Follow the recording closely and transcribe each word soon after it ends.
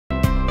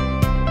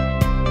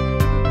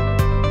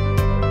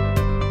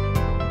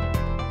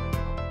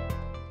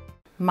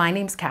My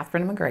name's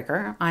Catherine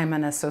McGregor. I'm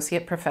an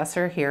associate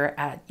professor here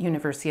at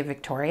University of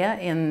Victoria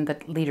in the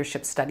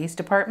Leadership Studies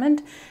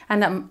Department,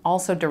 and I'm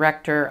also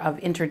director of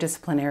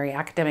interdisciplinary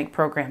academic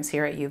programs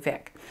here at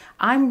UVic.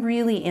 I'm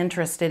really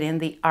interested in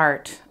the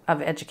art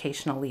of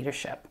educational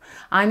leadership.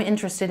 I'm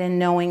interested in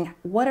knowing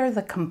what are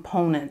the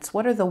components,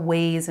 what are the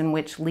ways in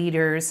which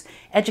leaders,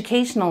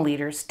 educational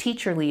leaders,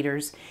 teacher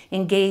leaders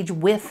engage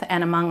with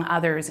and among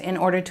others in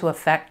order to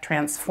effect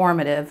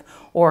transformative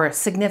or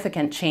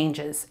significant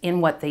changes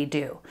in what they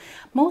do.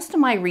 Most of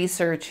my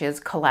research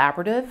is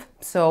collaborative,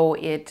 so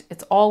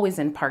it's always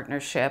in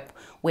partnership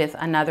with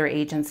another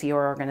agency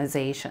or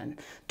organization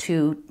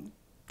to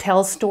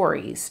tell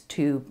stories,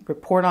 to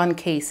report on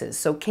cases.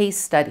 So case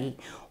study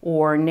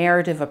or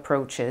narrative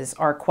approaches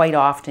are quite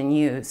often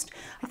used.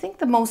 I think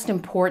the most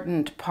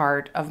important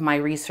part of my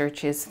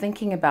research is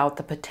thinking about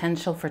the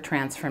potential for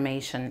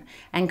transformation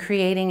and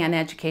creating an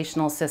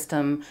educational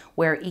system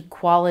where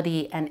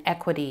equality and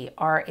equity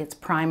are its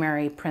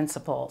primary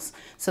principles,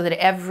 so that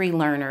every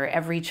learner,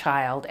 every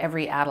child,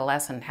 every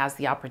adolescent has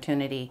the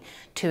opportunity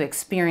to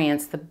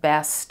experience the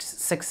best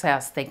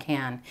success they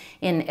can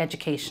in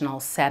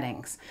educational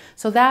settings.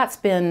 So that's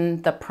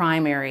been the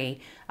primary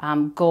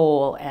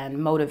goal and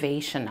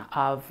motivation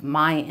of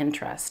my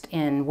interest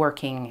in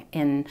working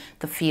in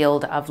the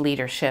field of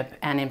leadership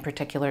and in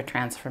particular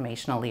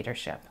transformational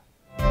leadership.